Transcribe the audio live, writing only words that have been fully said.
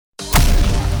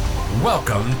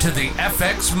Welcome to the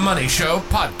FX Money Show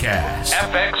podcast.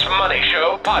 FX Money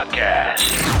Show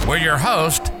podcast. Where your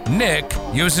host, Nick,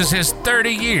 uses his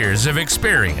 30 years of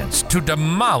experience to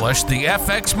demolish the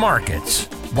FX markets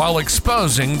while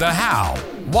exposing the how,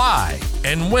 why,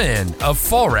 and when of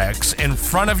forex in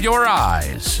front of your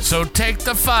eyes. So take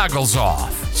the foggles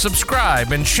off,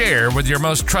 subscribe, and share with your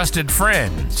most trusted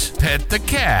friends. Pet the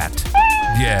cat.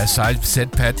 Yes, I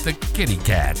said pet the kitty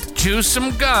cat. Chew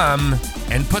some gum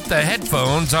and put the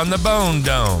headphones on the bone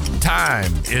dome.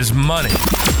 Time is money.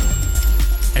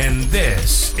 And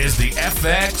this is the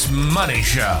FX Money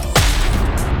Show.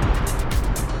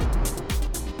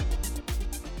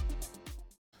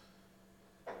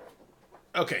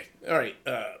 Okay, all right.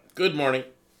 Good morning.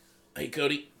 Hey,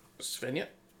 Cody, Svenja,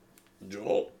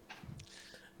 Joel.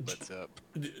 What's up?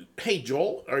 Hey,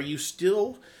 Joel, are you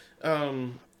still,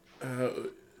 you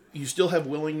still have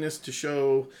willingness to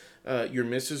show your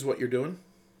missus what you're doing?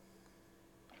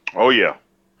 Oh, yeah.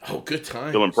 Oh, good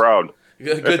times. Feeling proud.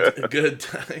 Good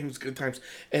times, good times.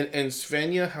 And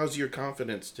Svenja, how's your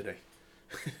confidence today?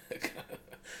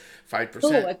 5%?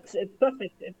 Oh, it's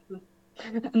perfect.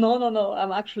 No.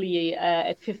 I'm actually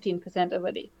at 15%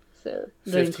 already, so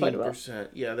doing quite well. 15%.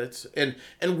 Yeah, that's and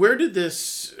where did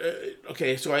this?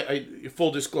 Okay, so I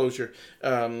full disclosure,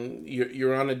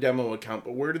 you're on a demo account,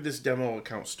 but where did this demo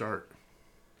account start?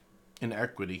 In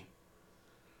equity.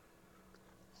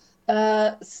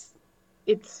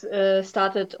 It's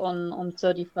started on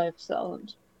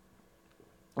 35,000.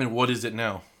 And what is it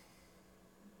now?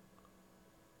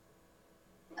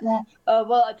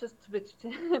 Well, I just switched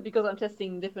because I'm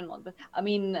testing different ones. But I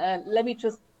mean, let me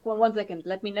just one second.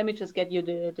 Let me just get you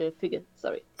the figure.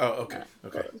 Sorry. Oh, okay.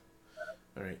 All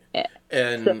right. Yeah.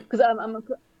 And because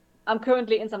I'm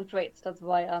currently in some trades. That's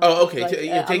why I'm. oh, okay. Like,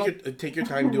 take your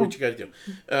time. Do what you got to do.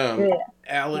 Yeah.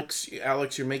 Alex,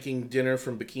 you're making dinner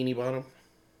from Bikini Bottom.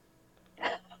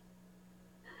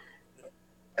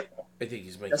 I think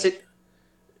he's making. That's it.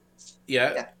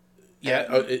 Yeah.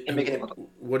 Making it.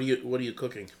 What are you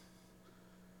cooking?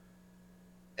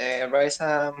 Rice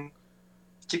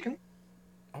chicken.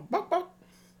 Oh, bok.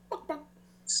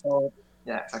 So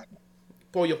yeah, exactly.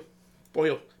 Pollo, right?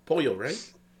 Pollo.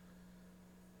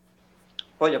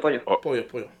 Pollo.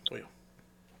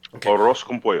 Okay. Arroz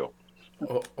con pollo.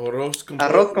 Arroz con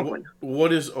Arroz con pollo.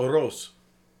 What is arroz?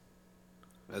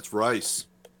 That's rice.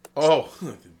 Oh,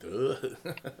 duh.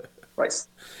 Rice.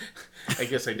 I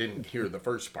guess I didn't hear the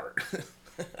first part.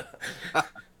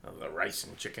 The rice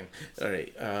and chicken. All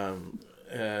right.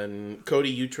 And Cody,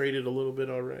 you traded a little bit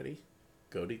already.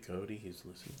 Cody, he's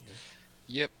listening.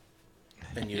 Yeah.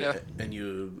 Yep. And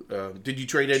you did you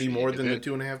trade any more than the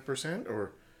 2.5%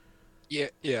 or? Yeah.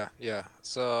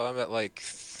 So I'm at like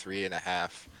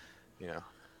 3.5.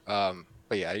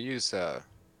 But yeah,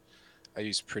 I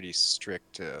use pretty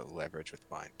strict leverage with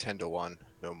mine. 10-1,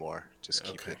 no more. Just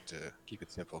keep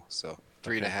it simple. So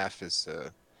 3.5 is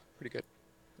pretty good.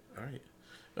 All right.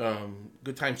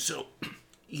 Good time. So,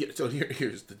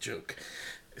 here's the joke.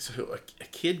 So a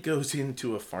kid goes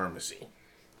into a pharmacy,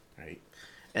 right?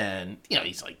 And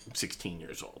he's like 16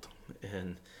 years old,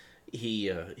 and he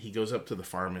goes up to the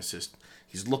pharmacist.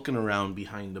 He's looking around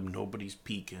behind him. Nobody's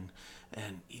peeking,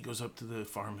 and he goes up to the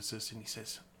pharmacist and he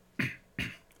says, "I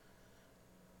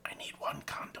need one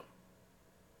condom."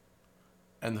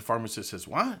 And the pharmacist says,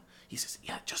 "What?" He says,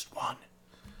 "Yeah, just one."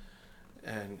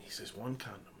 And he says, "One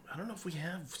condom. I don't know if we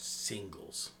have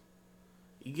singles.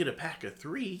 You get a pack of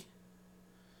 3.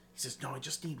 He says, "No, I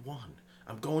just need one.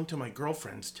 I'm going to my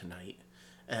girlfriend's tonight,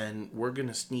 and we're going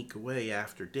to sneak away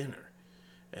after dinner.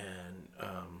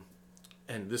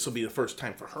 And this will be the first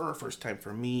time for her, first time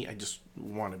for me. I just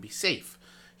want to be safe."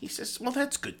 He says, "Well,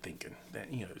 that's good thinking. That,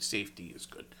 safety is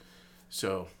good."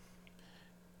 So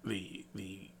the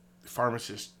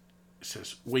pharmacist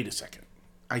says, "Wait a second.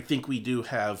 I think we do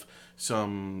have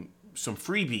some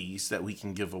freebies that we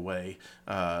can give away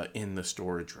in the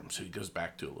storage room." So he goes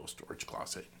back to a little storage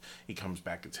closet. He comes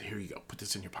back and says, "Here you go. Put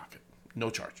this in your pocket. No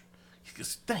charge." He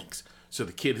goes, "Thanks." So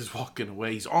the kid is walking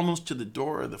away. He's almost to the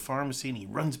door of the pharmacy, and he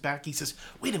runs back. He says,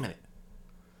 "Wait a minute.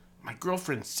 My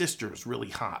girlfriend's sister is really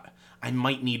hot. I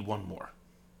might need one more."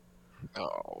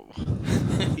 Oh.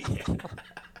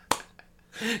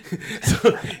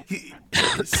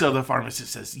 So the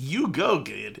pharmacist says, "You go,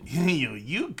 kid.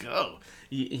 You go."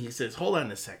 He says, "Hold on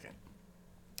a second."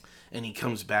 And he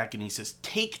comes back and he says,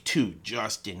 "Take 2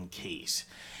 just in case."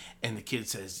 And the kid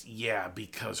says, "Yeah,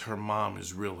 because her mom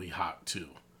is really hot too."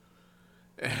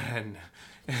 And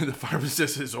the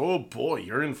pharmacist says, "Oh boy,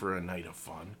 you're in for a night of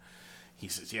fun." He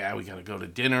says, "Yeah, we got to go to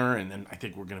dinner, and then I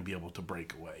think we're going to be able to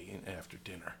break away after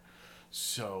dinner."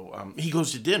 So he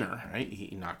goes to dinner, right?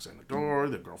 He knocks on the door.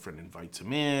 The girlfriend invites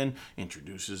him in,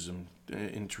 introduces him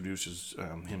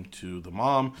to the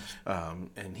mom,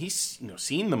 and he's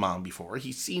seen the mom before.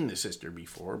 He's seen the sister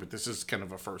before, but this is kind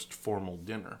of a first formal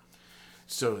dinner.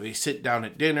 So they sit down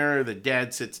at dinner. The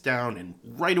dad sits down, and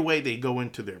right away they go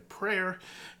into their prayer,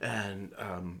 and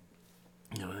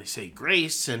they say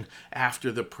grace, and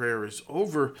after the prayer is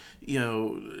over,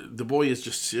 the boy is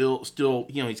just still,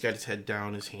 he's got his head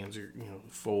down, his hands are,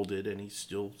 folded, and he's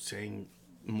still saying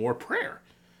more prayer.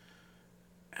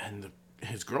 And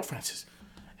his girlfriend says,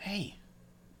 "Hey,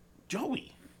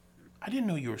 Joey, I didn't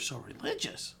know you were so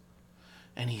religious."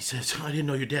 And he says, "I didn't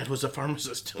know your dad was a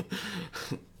pharmacist."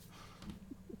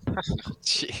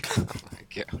 Gee, oh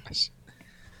my gosh.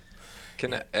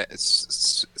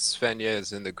 Svenja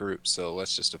is in the group, so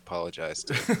let's just apologize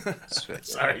to Svenja.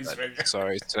 Sorry, Svenja.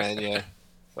 Sorry, Svenja.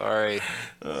 Sorry.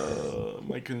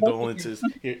 My condolences.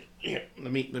 Here,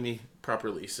 let me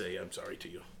properly say I'm sorry to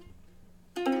you.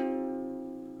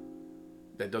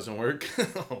 That doesn't work?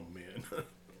 Oh, man.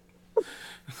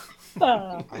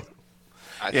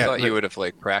 I thought you would have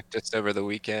practiced over the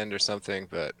weekend or something,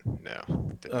 but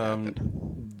no, didn't happen.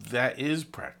 That is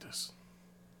practice.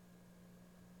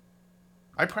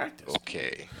 I practice.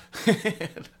 Okay.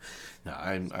 No,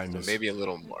 I'm So maybe a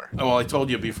little more. Oh, well, I told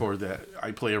you before that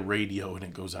I play a radio and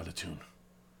it goes out of tune.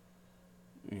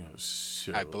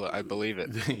 So I believe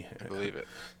it. Yeah. I believe it.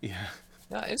 Yeah.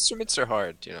 No, instruments are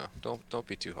hard. Don't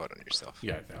be too hard on yourself.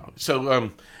 Yeah, no.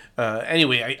 So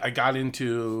anyway, I got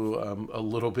into a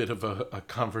little bit of a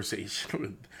conversation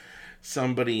with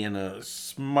somebody in a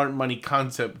smart money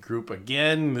concept group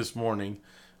again this morning,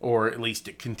 or at least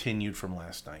it continued from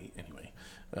last night anyway.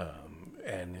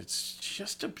 And it's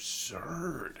just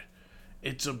absurd.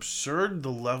 It's absurd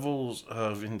the levels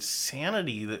of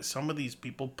insanity that some of these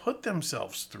people put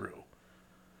themselves through.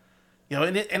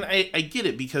 And I get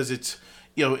it because it's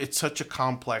such a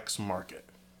complex market.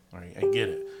 Right? I get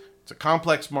it. It's a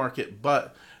complex market,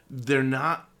 but they're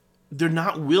not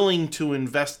willing to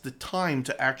invest the time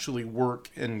to actually work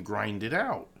and grind it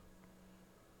out.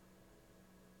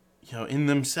 In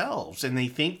themselves, and they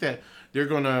think that they're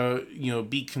going to,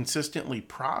 be consistently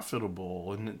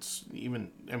profitable, and it's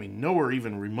nowhere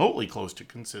even remotely close to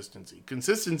consistency.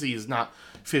 Consistency is not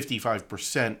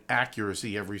 55%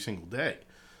 accuracy every single day.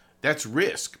 That's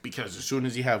risk, because as soon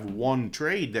as you have one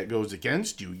trade that goes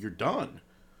against you, you're done.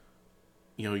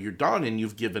 You're done, and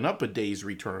you've given up a day's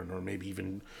return, or maybe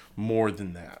even more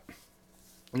than that.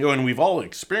 And we've all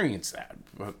experienced that,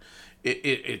 but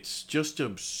it's just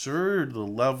absurd, the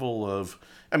level of,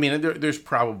 there's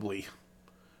probably,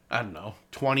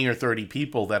 20 or 30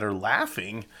 people that are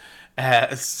laughing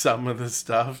at some of the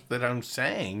stuff that I'm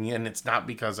saying, and it's not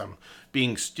because I'm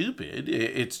being stupid,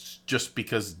 it's just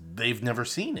because they've never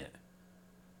seen it.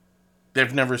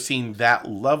 They've never seen that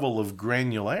level of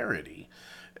granularity,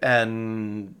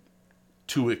 and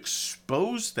to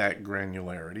expose that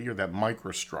granularity or that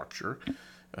microstructure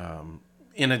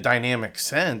in a dynamic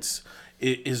sense,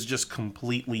 it is just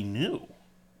completely new.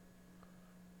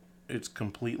 It's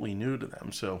completely new to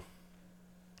them. So,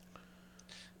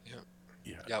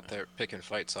 yeah. You out there picking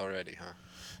fights already, huh?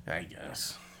 I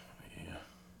guess.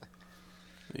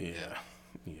 Yeah.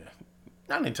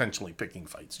 Not intentionally picking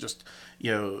fights, just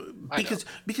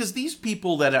because these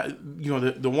people that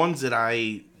the ones that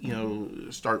I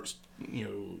start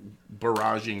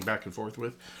barraging back and forth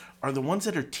with are the ones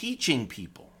that are teaching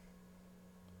people.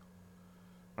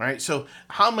 All right, so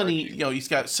how many? He's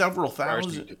got several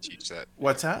thousand. To teach that.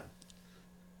 What's that?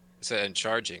 And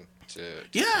charging to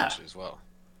teach as well.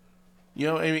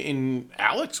 And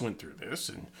Alex went through this,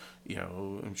 and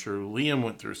I'm sure Liam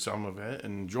went through some of it,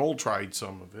 and Joel tried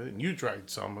some of it, and you tried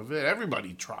some of it.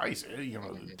 Everybody tries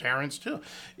it. Terrence too.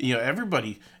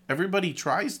 Everybody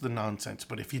tries the nonsense,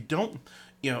 but if you don't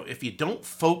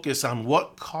focus on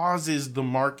what causes the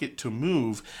market to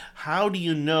move, how do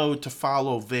you know to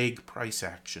follow vague price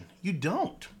action? You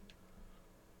don't.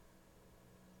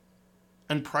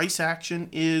 And price action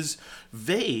is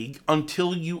vague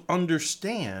until you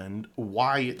understand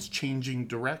why it's changing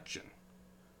direction.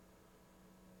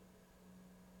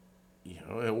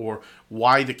 Or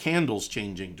why the candle's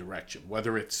changing direction,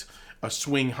 whether it's a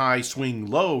swing high, swing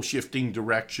low, shifting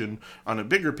direction on a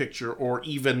bigger picture, or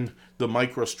even the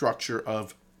microstructure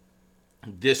of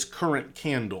this current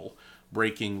candle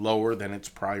breaking lower than its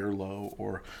prior low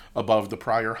or above the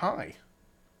prior high.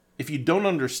 If you don't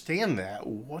understand that,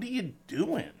 what are you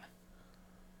doing?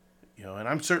 And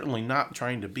I'm certainly not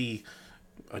trying to be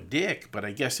a dick, but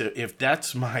I guess if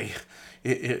that's my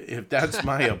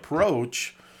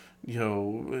approach,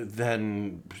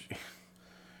 then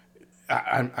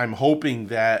I'm hoping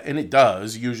that, and it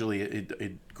does. Usually,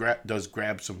 it does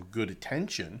grab some good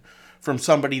attention from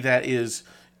somebody that is,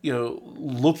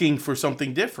 looking for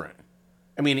something different.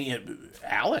 I mean,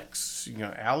 Alex,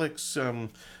 Alex in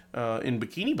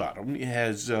Bikini Bottom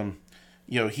has,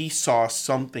 he saw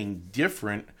something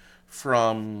different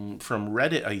from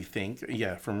Reddit. I think,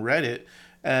 from Reddit,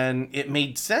 and it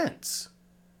made sense.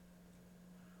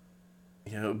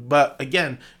 But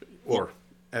again, or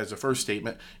as a first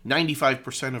statement,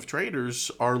 95% of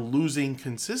traders are losing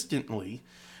consistently,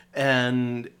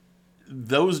 and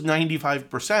those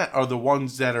 95% are the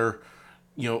ones that are,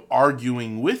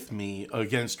 arguing with me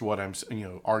against what I'm,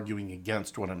 arguing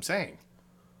against what I'm saying.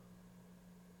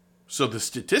 So the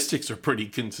statistics are pretty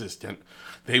consistent.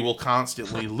 They will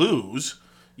constantly lose,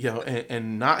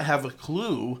 and not have a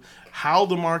clue how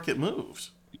the market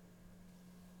moves.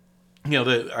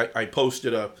 I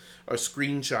posted a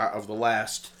screenshot of the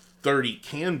last 30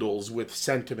 candles with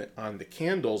sentiment on the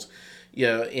candles,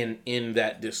 in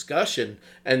that discussion,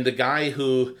 and the guy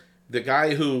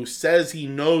who says he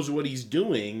knows what he's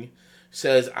doing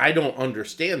says, I don't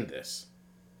understand this.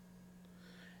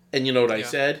 And you know what I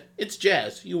said? It's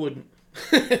jazz. You wouldn't.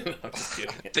 No, I'm just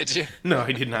kidding. Did you? No,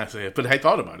 I did not say it, but I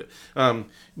thought about it.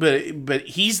 But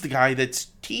he's the guy that's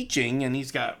teaching, and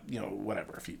he's got,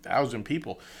 a few thousand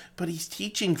people, but he's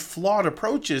teaching flawed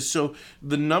approaches. So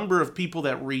the number of people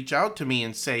that reach out to me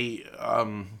and say,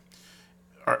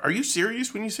 are you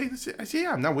serious when you say this? I say,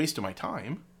 yeah, I'm not wasting my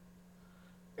time.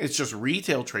 It's just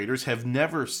retail traders have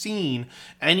never seen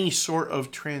any sort of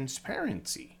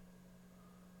transparency.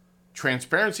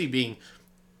 Transparency being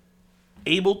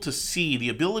able to see, the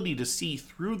ability to see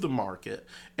through the market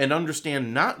and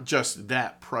understand not just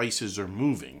that prices are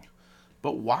moving,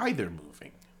 but why they're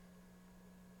moving.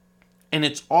 And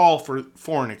it's all for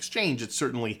foreign exchange. It's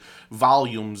certainly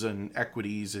volumes and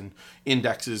equities and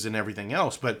indexes and everything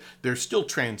else, but there's still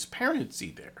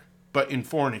transparency there. But in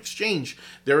foreign exchange,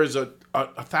 there is a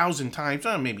 1,000 times,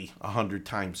 maybe 100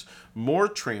 times more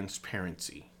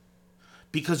transparency,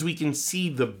 because we can see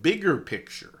the bigger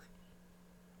picture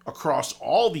across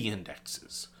all the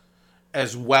indexes,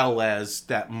 as well as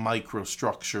that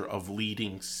microstructure of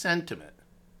leading sentiment.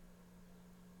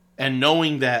 And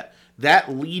knowing that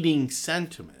that leading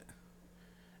sentiment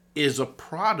is a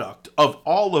product of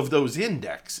all of those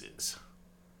indexes.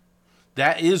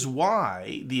 That is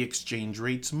why the exchange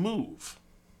rates move.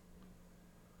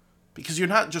 Because you're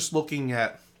not just looking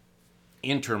at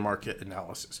intermarket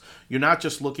analysis. You're not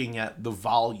just looking at the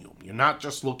volume. You're not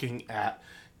just looking at,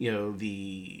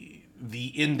 the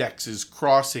indexes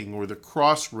crossing or the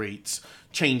cross rates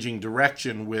changing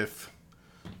direction with,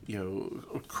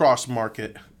 cross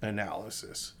market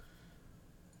analysis.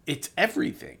 It's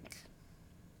everything.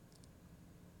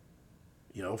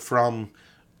 From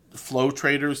flow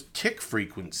traders' tick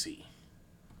frequency.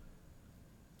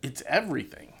 It's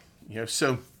everything.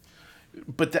 So,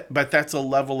 but that's a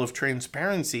level of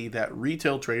transparency that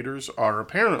retail traders are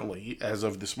apparently, as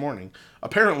of this morning,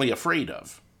 afraid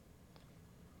of.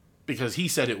 Because he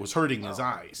said it was hurting his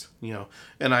eyes,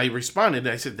 And I responded,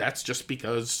 I said, that's just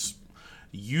because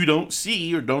you don't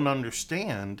see or don't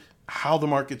understand how the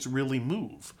markets really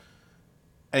move.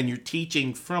 And you're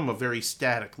teaching from a very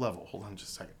static level. Hold on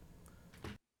just a second.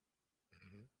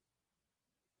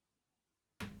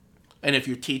 And if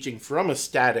you're teaching from a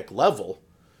static level,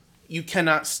 you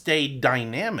cannot stay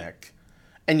dynamic,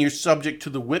 and you're subject to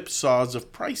the whipsaws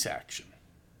of price action.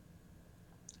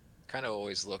 Kind of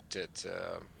always looked at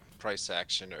price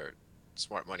action or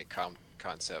smart money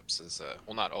concepts as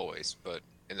well, not always, but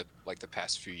in the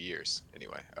past few years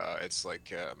anyway. It's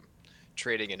like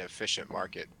trading an efficient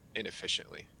market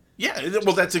inefficiently. Yeah,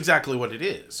 well, that's exactly what it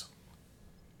is.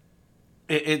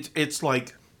 It's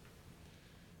like,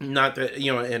 not that,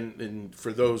 and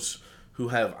for those who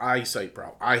have eyesight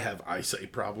problems, I have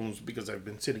eyesight problems because I've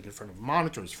been sitting in front of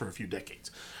monitors for a few decades.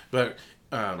 But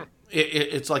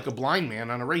it's like a blind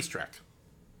man on a racetrack.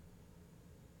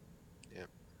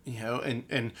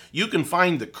 And you can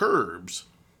find the curbs.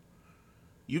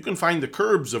 You can find the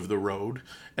curbs of the road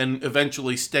and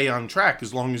eventually stay on track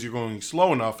as long as you're going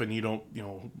slow enough and you don't,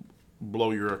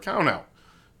 blow your account out.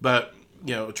 But,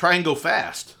 try and go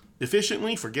fast.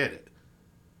 Efficiently, forget it.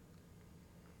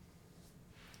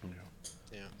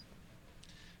 Yeah.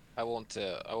 I won't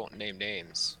name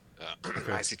names.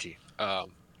 ICT.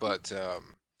 But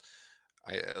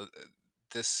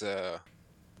this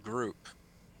group,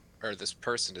 or this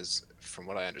person, is, from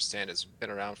what I understand, has been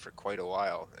around for quite a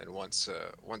while. And once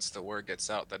the word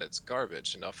gets out that it's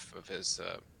garbage, enough of his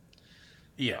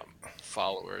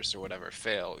followers or whatever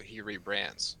fail, he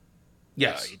rebrands.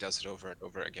 Yes. He does it over and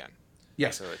over again.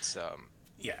 Yes. So it's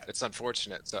Yeah. It's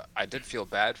unfortunate. So I did feel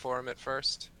bad for him at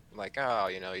first. I'm like, oh,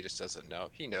 he just doesn't know.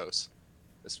 He knows.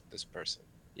 This person.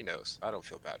 He knows. I don't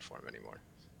feel bad for him anymore.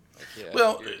 Like, yeah,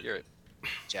 Well, you're a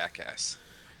jackass.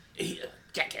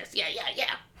 jackass. Yeah.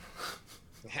 Yeah.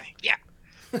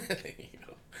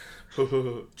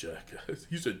 Jackass.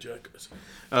 He's a jackass.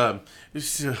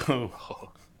 So,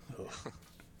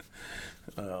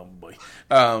 oh boy.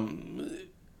 But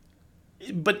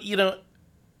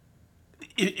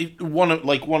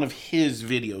one of his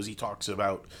videos, he talks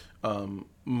about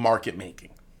market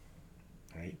making.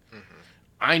 Right. Mm-hmm.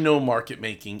 I know market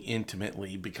making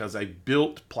intimately because I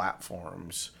built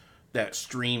platforms that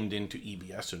streamed into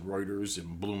EBS and Reuters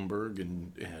and Bloomberg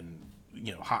and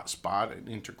Hotspot and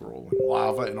Integral and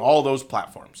Lava and all those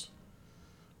platforms,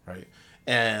 right?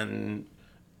 And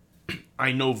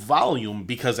I know volume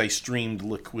because I streamed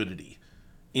liquidity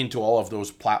into all of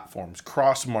those platforms.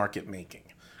 Cross market making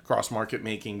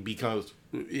because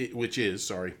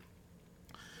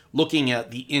looking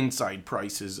at the inside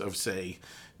prices of, say,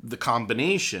 the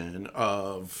combination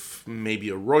of maybe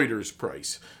a Reuters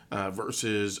price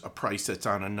versus a price that's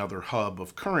on another hub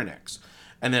of CurrentX,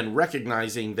 and then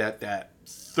recognizing that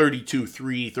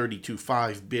 32.3,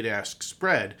 32.5 bid-ask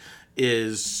spread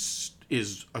is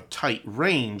a tight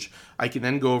range. I can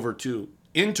then go over to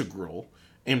Integral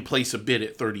and place a bid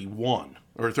at 31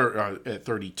 or at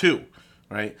 32.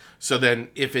 Right? So then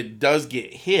if it does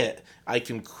get hit, I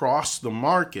can cross the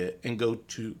market and go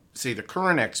to, say, the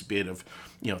CurrentX bid of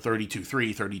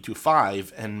 32.3,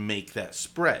 32.5 and make that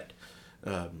spread.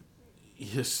 But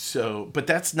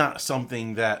that's not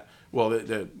something that,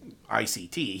 the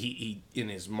ICT, he in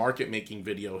his market making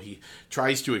video, he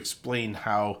tries to explain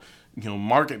how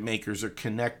market makers are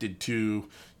connected to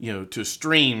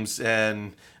streams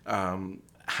and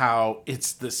how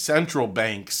it's the central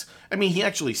banks. I mean, he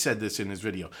actually said this in his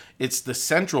video. It's the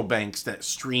central banks that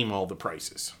stream all the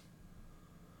prices.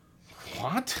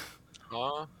 What?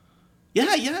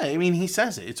 Yeah. I mean, he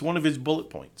says it. It's one of his bullet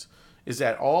points. Is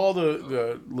that all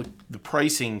the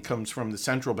pricing comes from the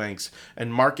central banks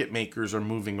and market makers are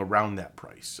moving around that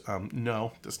price?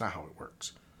 No, that's not how it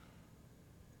works.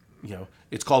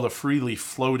 It's called a freely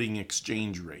floating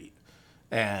exchange rate.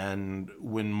 And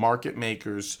when market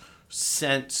makers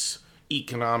sense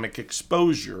economic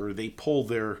exposure, they pull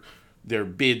their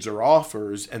bids or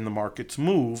offers and the markets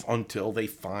move until they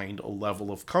find a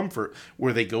level of comfort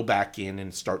where they go back in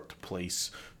and start to place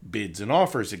bids and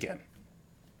offers again.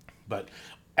 But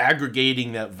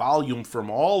aggregating that volume from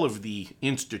all of the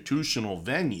institutional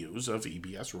venues of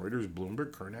EBS, Reuters,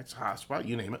 Bloomberg, CurrentX, Hotspot,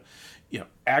 you name it,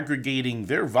 aggregating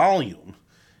their volume,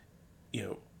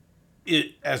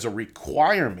 it as a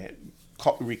requirement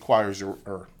requires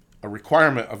a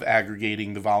requirement of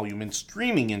aggregating the volume and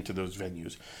streaming into those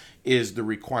venues is the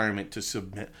requirement to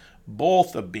submit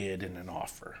both a bid and an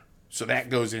offer. So that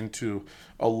goes into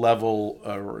a level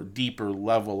or a deeper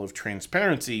level of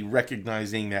transparency,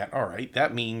 recognizing that, all right,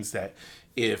 that means that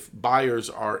if buyers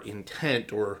are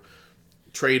intent or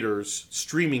traders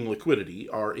streaming liquidity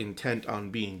are intent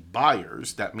on being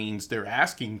buyers, that means their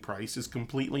asking price is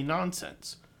completely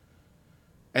nonsense.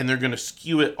 And they're going to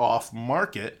skew it off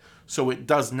market so it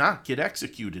does not get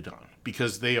executed on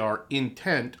because they are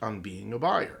intent on being a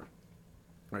buyer,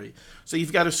 right? So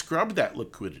you've got to scrub that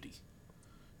liquidity.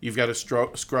 You've got to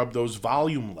scrub those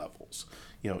volume levels,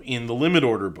 in the limit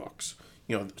order books.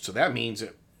 So that means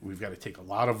that we've got to take a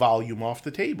lot of volume off the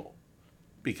table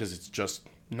because it's just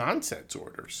nonsense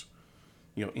orders,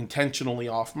 intentionally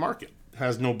off market. It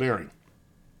has no bearing.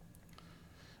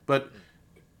 But,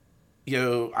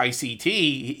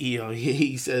 ICT,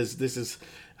 he says this is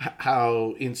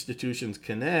how institutions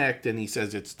connect, and he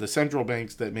says it's the central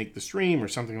banks that make the stream or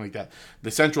something like that. The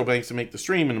central banks that make the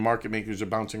stream and the market makers are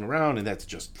bouncing around, and that's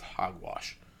just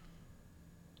hogwash.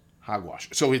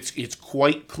 So it's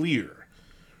quite clear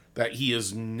that he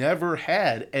has never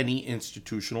had any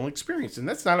institutional experience, and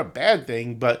that's not a bad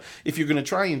thing. But if you're going to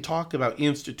try and talk about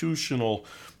institutional,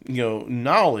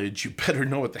 knowledge, you better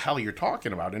know what the hell you're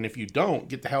talking about, and if you don't,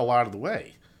 get the hell out of the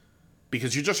way,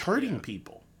 because you're just hurting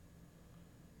people.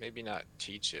 Maybe not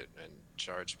teach it and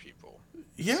charge people.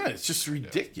 Yeah, it's just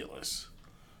ridiculous.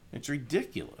 It's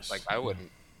ridiculous. Like I would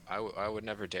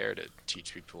never dare to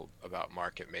teach people about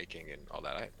market making and all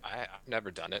that. I've never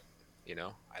done it.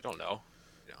 I don't know.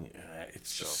 Yeah,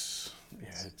 it's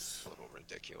a little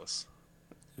ridiculous.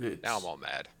 Now I'm all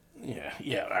mad. Yeah.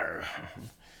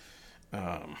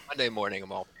 Monday morning,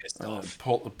 I'm all pissed off.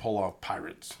 Pull off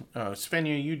pirates.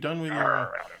 Svenja, you done with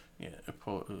your?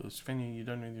 Svenja, you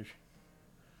done with your?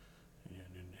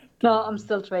 No, I'm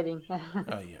still trading.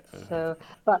 Oh yeah. So,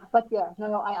 but yeah,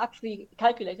 no, I actually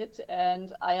calculated,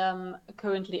 and I am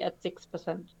currently at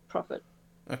 6% profit.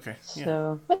 Okay. Yeah.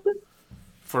 So,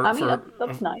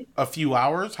 that's nice. A few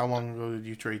hours. How long ago did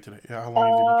you trade today? How long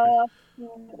have you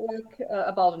been trading?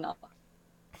 About an hour.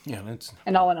 Yeah, that's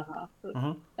an hour and a half.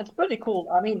 Uh-huh. It's pretty cool.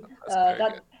 I mean,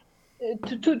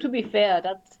 to be fair,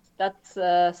 that's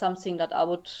something that I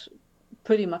would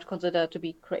pretty much consider to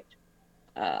be great.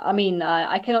 I mean,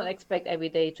 I cannot expect every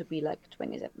day to be like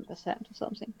 27% or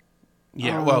something.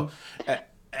 Yeah, well,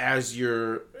 as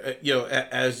you're,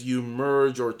 as you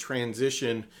merge or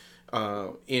transition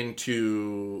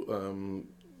into,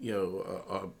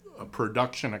 a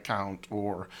production account,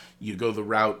 or you go the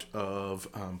route of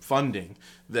funding,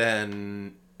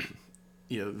 then,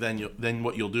 then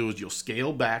what you'll do is you'll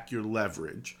scale back your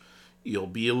leverage. You'll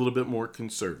be a little bit more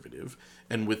conservative,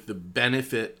 and with the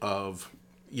benefit of,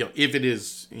 if it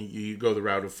is, you go the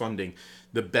route of funding,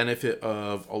 the benefit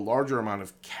of a larger amount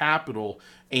of capital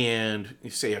and,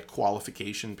 say, a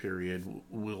qualification period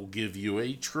will give you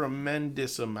a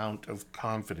tremendous amount of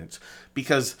confidence,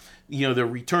 because, the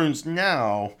returns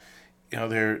now,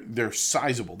 they're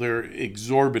sizable, they're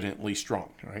exorbitantly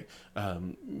strong, right?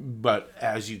 But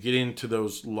as you get into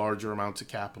those larger amounts of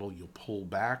capital, you'll pull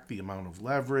back the amount of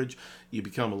leverage. You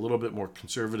become a little bit more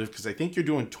conservative, because I think you're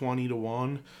doing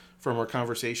 20-1 from our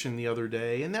conversation the other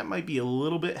day, and that might be a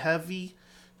little bit heavy.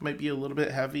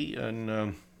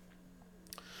 And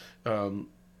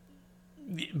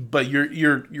but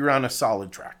you're on a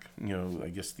solid track. I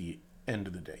guess the end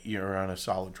of the day, you're on a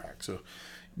solid track. So,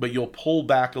 but you'll pull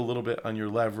back a little bit on your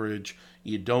leverage.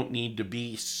 You don't need to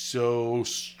be so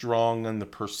strong on the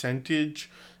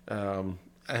percentage,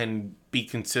 and be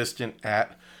consistent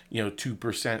at 2%,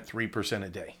 3% a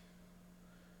day.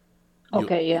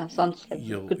 Okay, sounds like a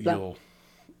good plan.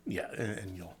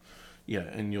 You'll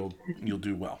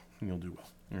do well. You'll do well.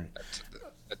 All right.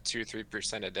 A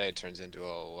 2-3% a day turns into a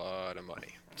lot of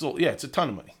money. So yeah, it's a ton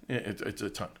of money. It's a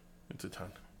ton.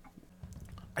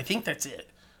 I think that's it.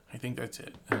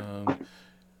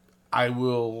 I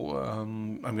will.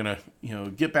 I'm gonna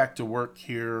get back to work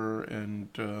here, and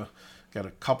got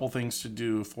a couple things to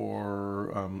do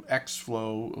for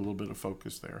Xflow, a little bit of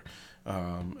focus there,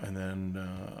 and then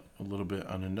a little bit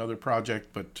on another project.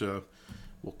 But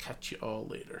we'll catch you all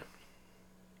later.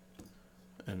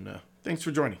 And thanks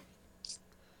for joining.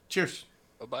 Cheers.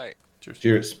 Bye-bye.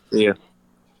 Cheers. Yeah.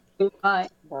 Bye.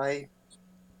 Bye.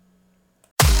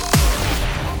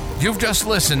 You've just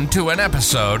listened to an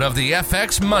episode of the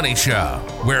FX Money Show,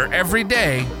 where every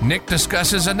day Nick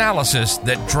discusses analysis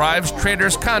that drives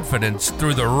traders' confidence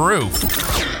through the roof.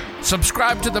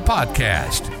 Subscribe to the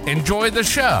podcast, enjoy the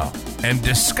show, and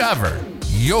discover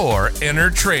your inner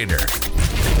trader.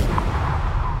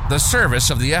 The service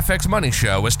of the FX Money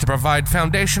Show is to provide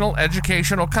foundational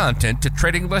educational content to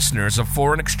trading listeners of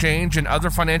foreign exchange and other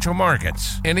financial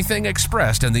markets. Anything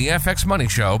expressed in the FX Money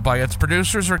Show by its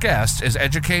producers or guests is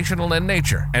educational in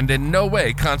nature and in no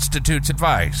way constitutes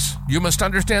advice. You must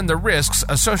understand the risks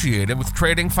associated with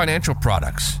trading financial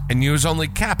products and use only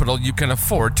capital you can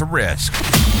afford to risk.